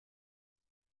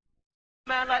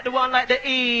Man like the one like the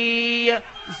E-Z.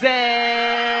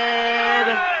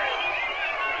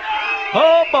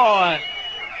 Oh boy.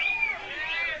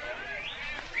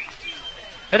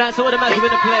 And that's all the magic in the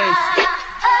place.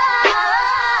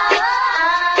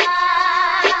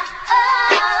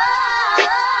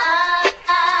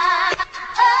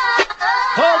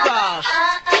 Oh gosh.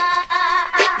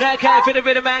 Man can't fit the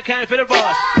rhythm, man can't fit the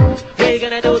boss. What you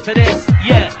gonna do to this?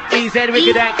 Yeah, EZ,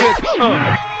 Ricky, that Chris.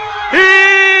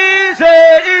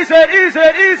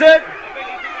 EZ.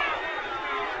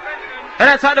 And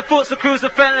that's how the Foots, the Crews, the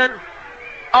Fenton,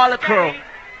 all the crew.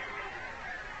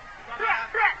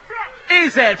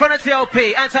 EZ, front of TOP,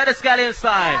 anti the scallion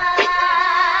side.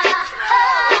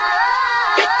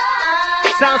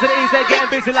 Sounds of the EZ getting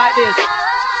busy like this.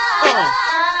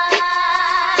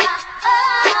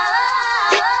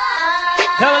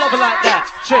 Tell it over like that.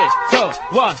 3, 2,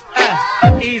 1,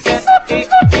 EZ,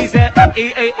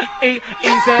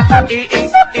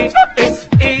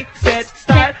 EZ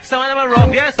style. Some of them are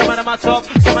rough, yeah, some of them are tough,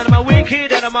 some of them are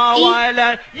wicked, and them are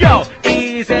wild. Yo,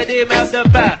 EZ, him have the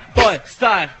bad boy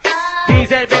style. EZ,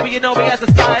 baby, you know we has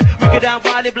a style. Wicked and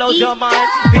wild, it blows your mind.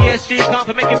 PSG come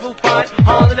to make you move fine.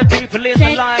 All of the people in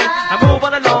the line. I move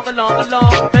on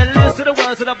along. Then listen to the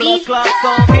words of the blood clot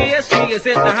song. PSG is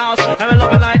in the house, and I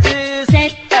love it like this. Hey,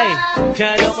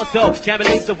 can't help myself, can't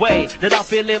believe the way that I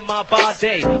feel in my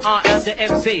body. I am the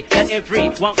MC, and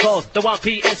everyone calls the one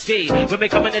PSG. When we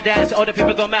come in the dance, all the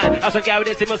people go mad. I saw Gary,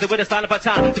 this music with a style of a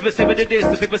time. People say with the this,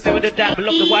 the people say with the that.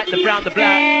 Below the white, the brown, the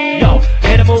black. Yo,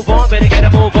 get a move on, better get a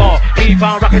move on. Keep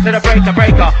on rocking to the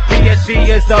breaker. PSG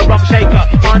is the rum shaker.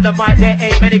 On the mic, there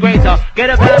ain't many greater. Get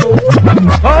a better move.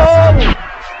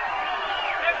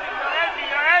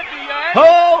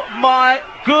 Oh my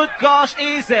good gosh,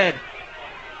 EZ.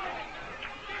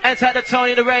 Enter the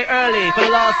Tony the Ray early for the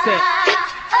last set.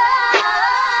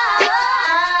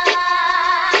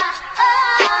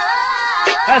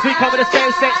 As we come with the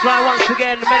same sex line once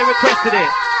again, many requested it.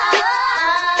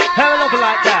 Have it over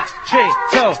like that. 3,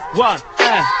 2, 1.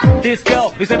 This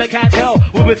girl is in the can't tell.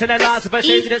 We're within the lines of a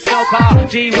changing it so car.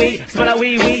 Gee-wee, smell a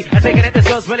wee-wee. I'm taking it, this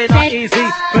girl's really not easy.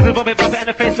 Cause the bump it and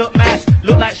the face look mashed.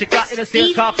 Look like she got in a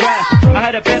steel car crash. I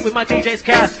had a bet with my DJ's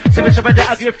cash. So much of a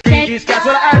I'll give 3G's cash.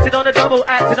 Well, I acted on the double,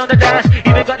 acted on the dash.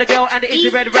 Even got the girl and the itchy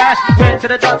red rash. Went to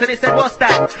the doctor and he said, what's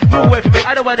that? Move away from me,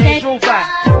 I don't want to hit, move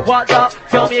back. What up?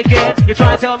 Tell me again. You're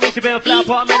trying to tell me she been a flower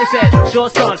pot. Man, he said, sure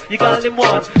son, you got only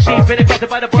one. She's been infected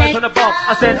by the boys on the bump.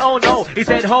 I said, oh no. He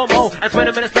said, homo. And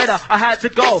 20 minutes later, I had to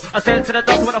go. I said to the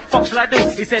doctor, what the fuck should I do?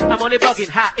 He said, I'm only bugging.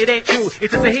 Ha, it ain't true.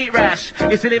 It's just a heat rash.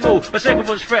 It's silly move, but shape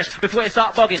one's fresh before it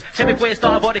start bugging. Check before it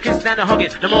start about the kissing and the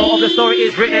hugging. The moral of the story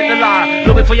is written in the lie.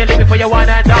 Looking for your living for your wine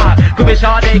and dine. Could be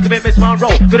Sade, could be Miss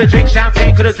Monroe. Could have drink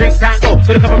champagne, could have drink tango.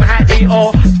 Could have come from Hattie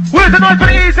or where's the noise for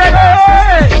the EZ?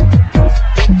 Hey!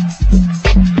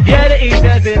 Yeah, the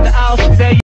EZ's in the house. Say